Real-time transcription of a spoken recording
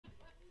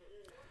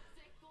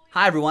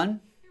Hi,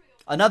 everyone.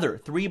 Another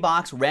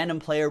 3-box random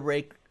player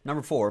break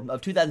number 4 of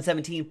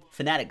 2017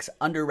 Fanatics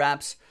Under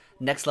Wraps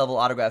Next Level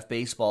Autograph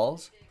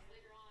Baseballs.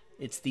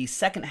 It's the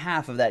second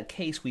half of that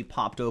case we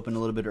popped open a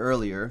little bit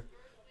earlier,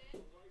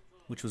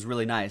 which was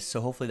really nice.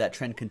 So hopefully that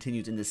trend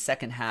continues in the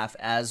second half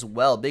as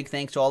well. Big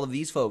thanks to all of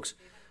these folks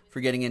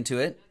for getting into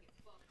it.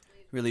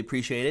 Really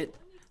appreciate it.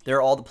 There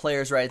are all the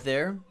players right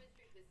there.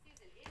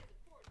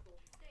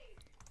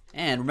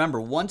 And remember,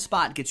 one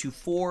spot gets you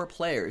 4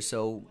 players.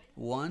 So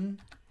 1,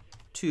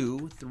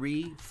 2,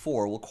 3,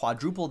 4. We'll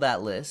quadruple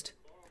that list,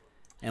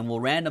 and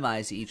we'll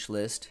randomize each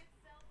list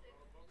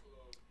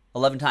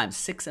 11 times.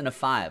 6 and a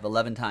 5,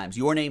 11 times.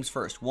 Your names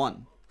first.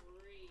 1,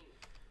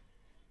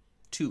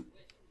 2,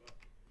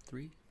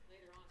 3,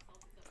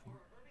 4,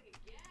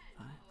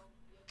 5,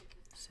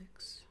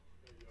 6,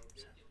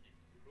 7,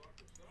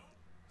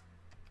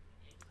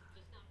 8,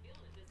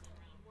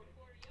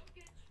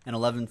 and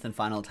 11th and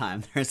final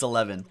time. There's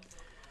 11.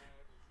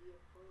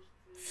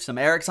 Some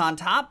Eric's on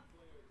top.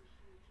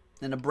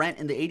 And a Brent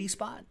in the 80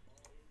 spot.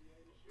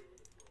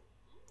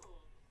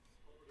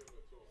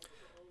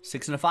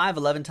 6 and a 5,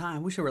 11 times. I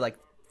wish there were like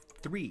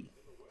 3,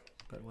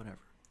 but whatever.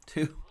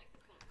 2.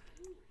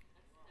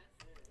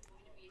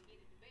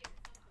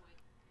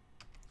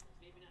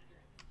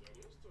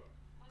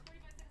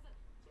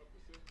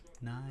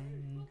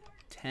 9,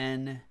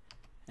 10,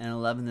 and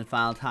 11th and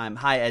final time.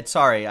 Hi, Ed.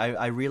 Sorry,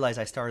 I realized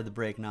I started the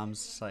break. Now I'm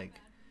just like,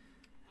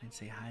 I didn't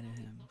say hi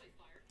to him.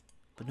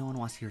 But no one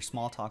wants to hear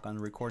small talk on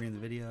the recording of the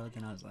video.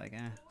 Then I was like,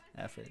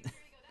 F it.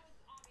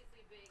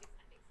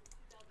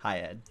 Hi,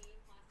 Ed.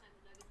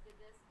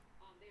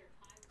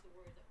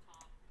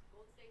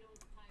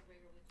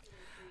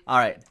 All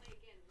right.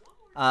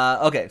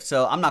 Okay,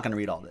 so I'm not going to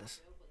read all this.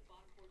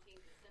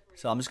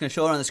 So I'm just going to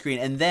show it on the screen,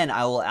 and then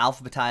I will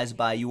alphabetize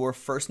by your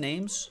first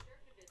names.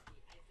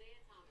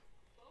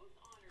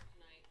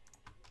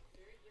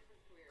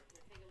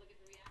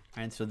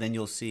 And so then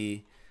you'll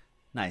see,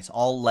 nice,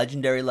 all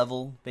legendary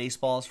level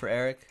baseballs for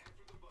Eric.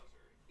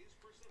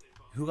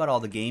 Who got all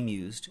the game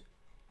used?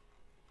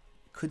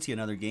 Could see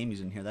another game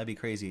used in here. That'd be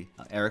crazy.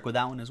 Eric with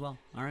that one as well.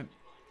 All right.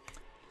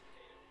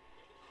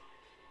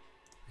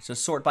 So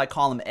sort by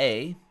column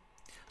A.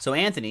 So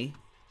Anthony,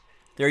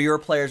 there are your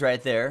players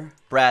right there.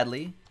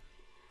 Bradley.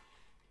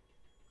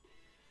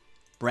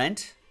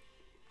 Brent.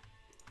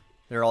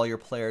 They're all your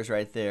players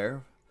right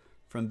there.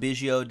 From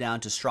Biggio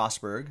down to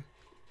Strasburg.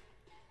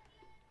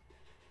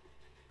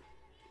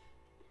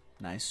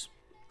 Nice.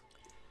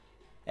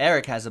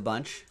 Eric has a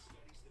bunch.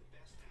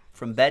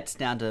 From Betts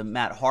down to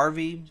Matt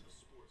Harvey.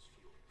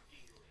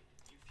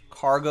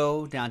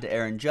 Cargo down to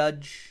Aaron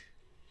Judge.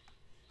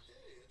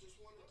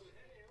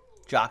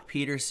 Jock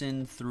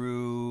Peterson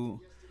through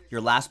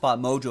your last spot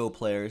Mojo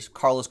players.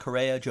 Carlos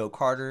Correa, Joe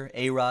Carter,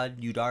 A-Rod,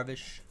 Yu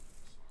Darvish.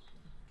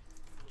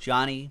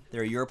 Johnny,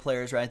 there are your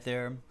players right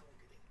there.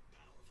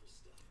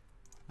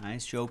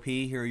 Nice. Joe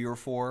P, here are your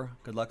 4.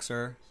 Good luck,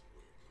 sir.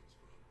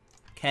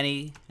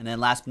 Kenny, and then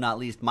last but not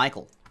least,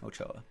 Michael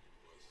Ochoa.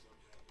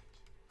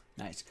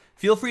 Nice.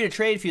 Feel free to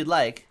trade if you'd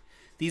like.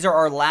 These are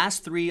our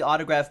last 3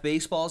 autographed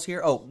baseballs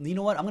here. Oh, you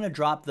know what? I'm going to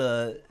drop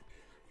the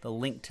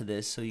link to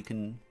this so you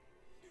can,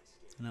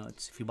 I know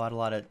it's, if you bought a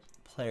lot of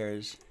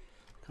players,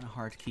 kind of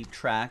hard to keep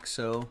track.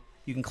 So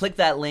you can click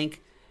that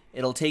link.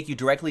 It'll take you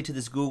directly to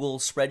this Google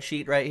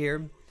spreadsheet right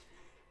here.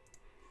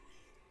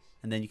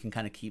 And then you can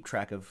kind of keep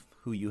track of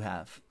who you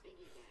have.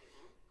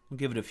 We'll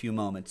give it a few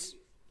moments.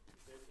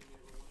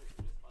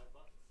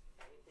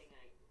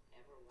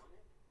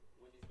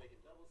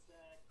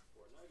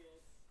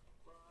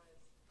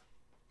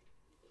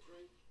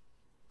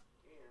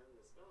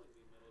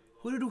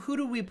 Who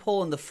did we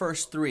pull in the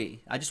first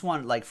 3? I just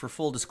want, like, for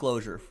full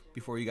disclosure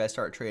before you guys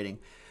start trading.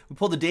 We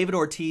pulled the David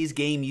Ortiz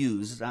game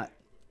used.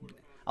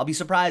 I'll be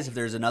surprised if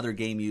there's another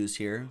game used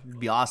here. It'd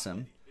be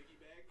awesome.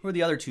 Who are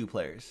the other 2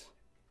 players?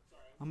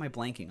 Why am I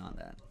blanking on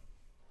that?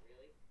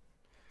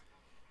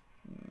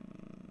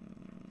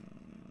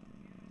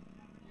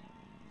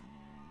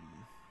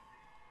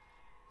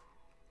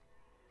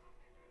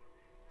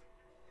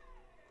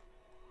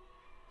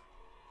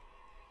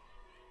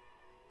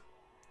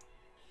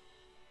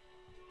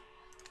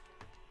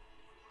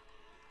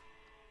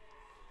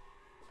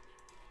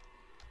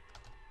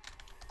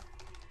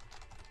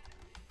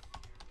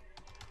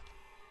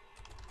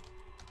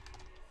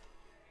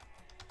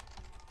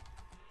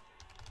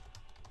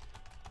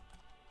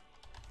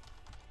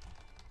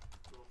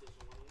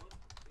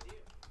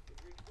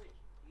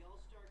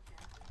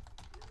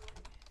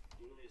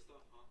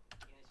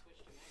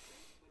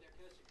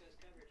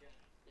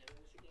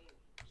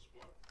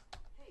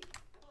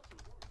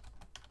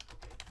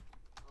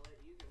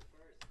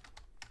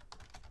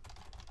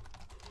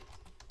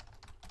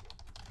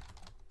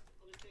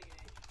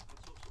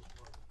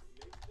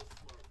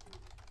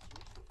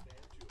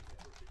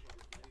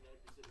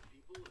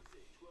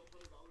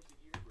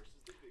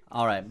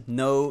 All right,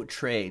 no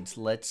trades.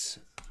 Let's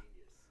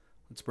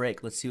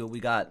break. Let's see what we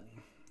got.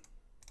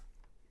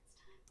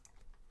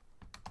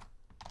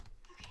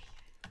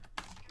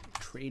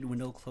 Trade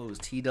window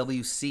closed.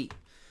 TWC.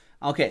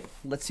 Okay,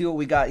 let's see what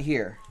we got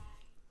here.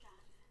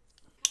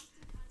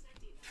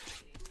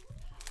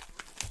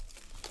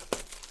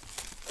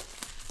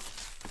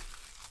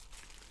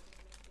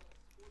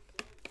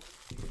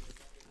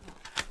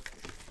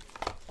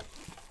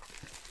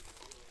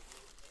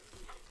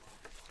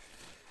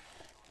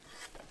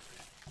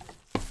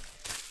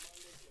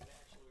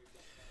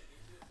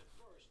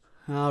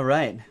 All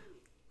right.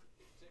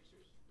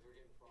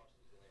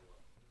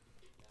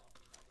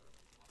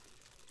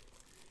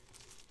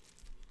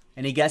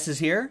 Any guesses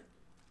here?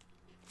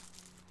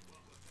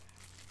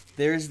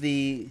 There's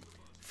the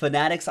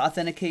Fanatics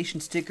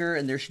authentication sticker,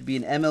 and there should be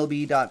an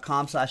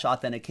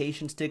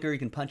MLB.com/authentication sticker. You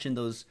can punch in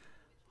those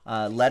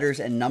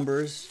letters and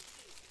numbers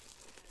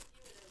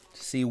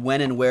to see when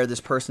and where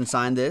this person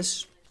signed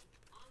this.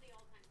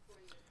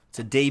 It's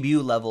a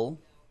debut level.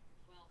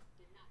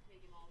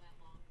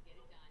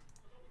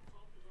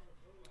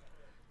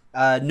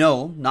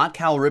 No, not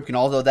Cal Ripken,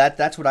 although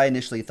that's what I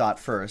initially thought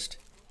first.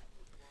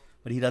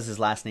 But he does his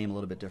last name a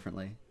little bit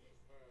differently.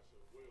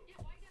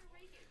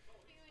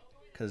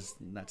 Because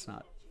that's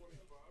not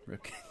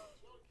Ripken.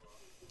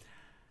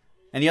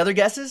 Any other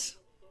guesses?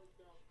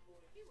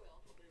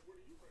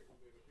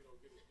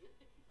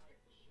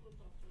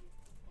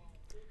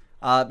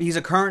 He's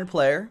a current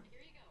player.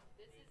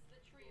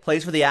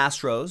 Plays for the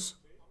Astros.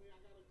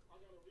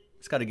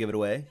 Just got to give it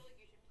away.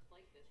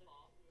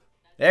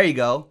 There you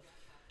go.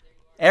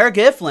 Eric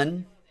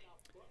Iflin,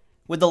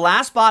 with the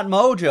last spot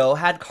mojo,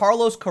 had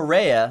Carlos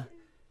Correa.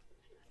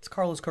 It's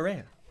Carlos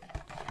Correa.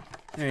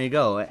 There you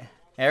go.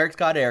 Eric's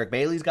got it. Eric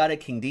Bailey's got it.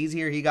 King D's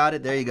here. He got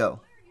it. There you go.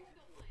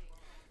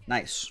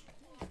 Nice.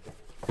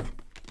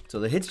 So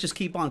the hits just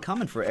keep on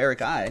coming for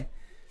Eric I.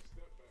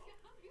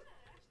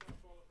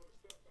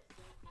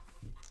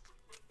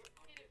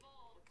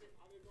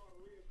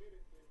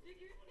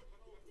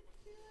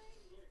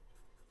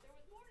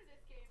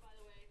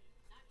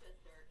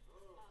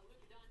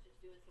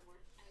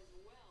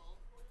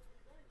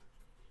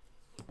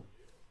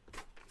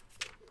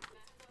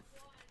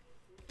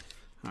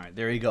 All right,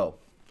 there you go.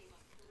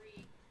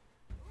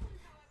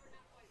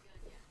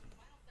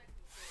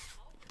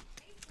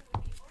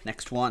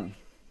 Next one.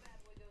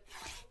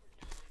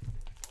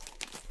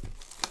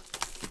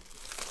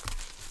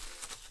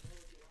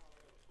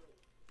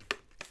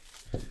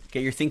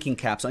 Get your thinking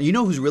caps on. You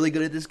know who's really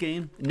good at this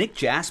game? Nick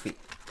Jaspy.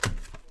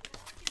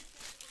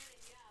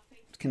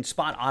 Can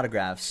spot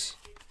autographs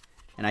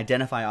and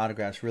identify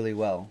autographs really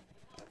well.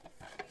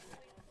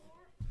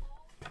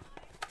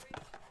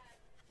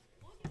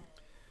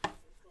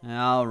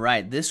 All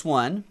right, this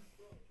one.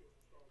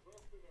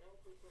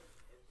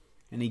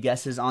 Any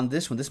guesses on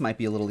this one? This might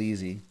be a little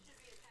easy.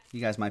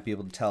 You guys might be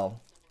able to tell.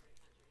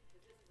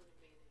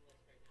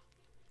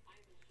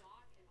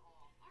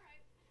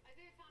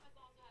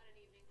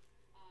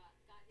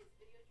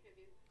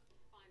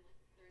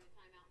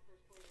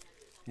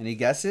 Any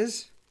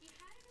guesses?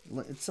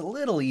 It's a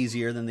little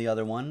easier than the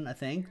other one, I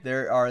think.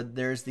 There's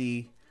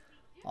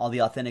all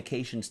the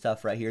authentication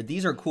stuff right here.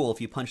 These are cool.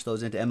 If you punch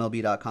those into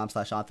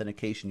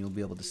MLB.com/authentication, you'll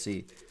be able to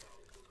see.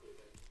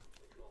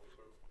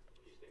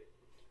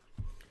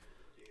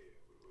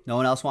 No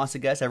one else wants to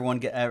guess?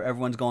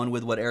 Everyone's going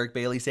with what Eric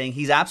Bailey's saying.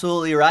 He's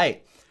absolutely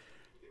right.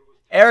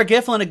 Eric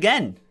Iflin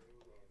again.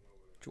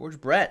 George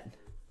Brett.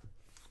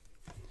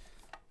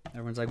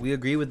 Everyone's like, we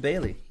agree with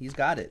Bailey. He's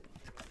got it.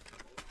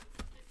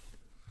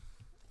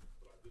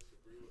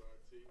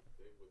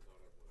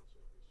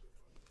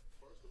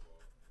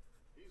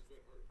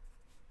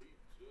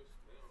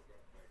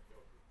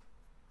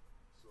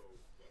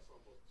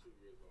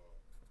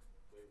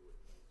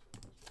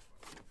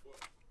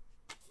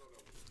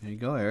 There you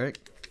go, Eric.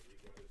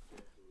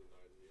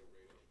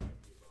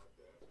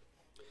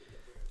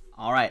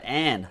 All right,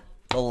 and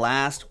the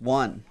last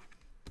one.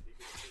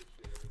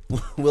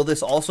 Will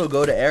this also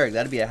go to Eric?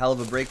 That'd be a hell of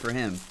a break for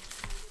him.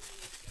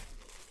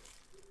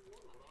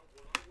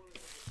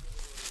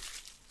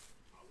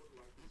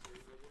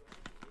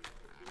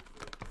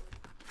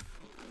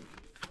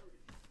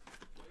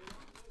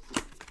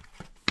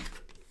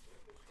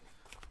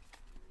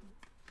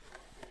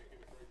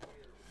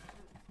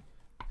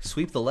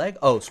 Sweep the leg?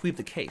 Oh, sweep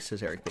the case,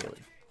 says Eric Bailey.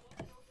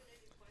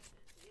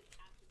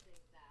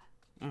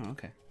 Oh,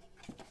 okay.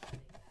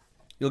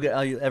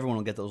 Everyone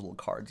will get those little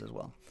cards as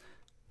well.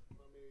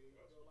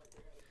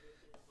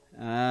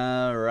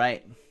 All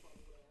right.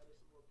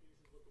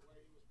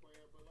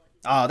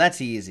 Oh,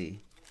 that's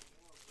easy.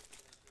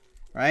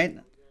 Right?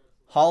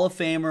 Hall of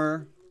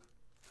Famer.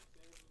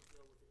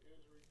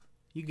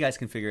 You guys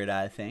can figure it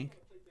out, I think.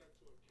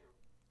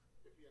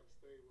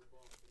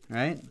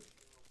 Right?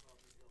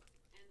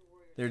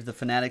 There's the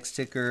Fanatics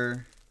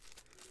sticker.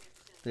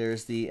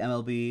 There's the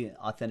MLB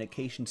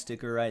authentication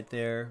sticker right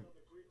there.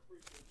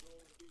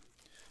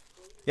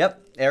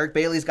 Yep, Eric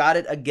Bailey's got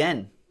it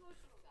again.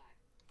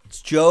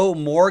 It's Joe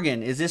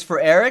Morgan. Is this for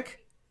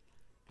Eric?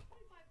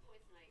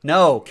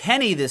 No,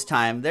 Kenny this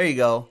time. There you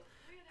go.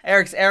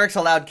 Eric's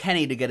allowed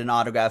Kenny to get an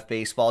autographed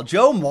baseball.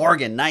 Joe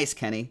Morgan. Nice,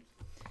 Kenny.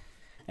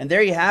 And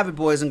there you have it,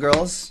 boys and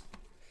girls.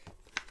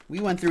 We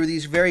went through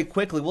these very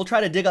quickly. We'll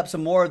try to dig up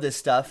some more of this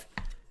stuff.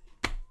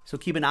 So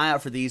keep an eye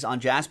out for these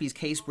on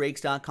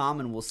jaspyscasebreaks.com,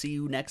 and we'll see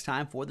you next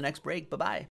time for the next break. Bye-bye.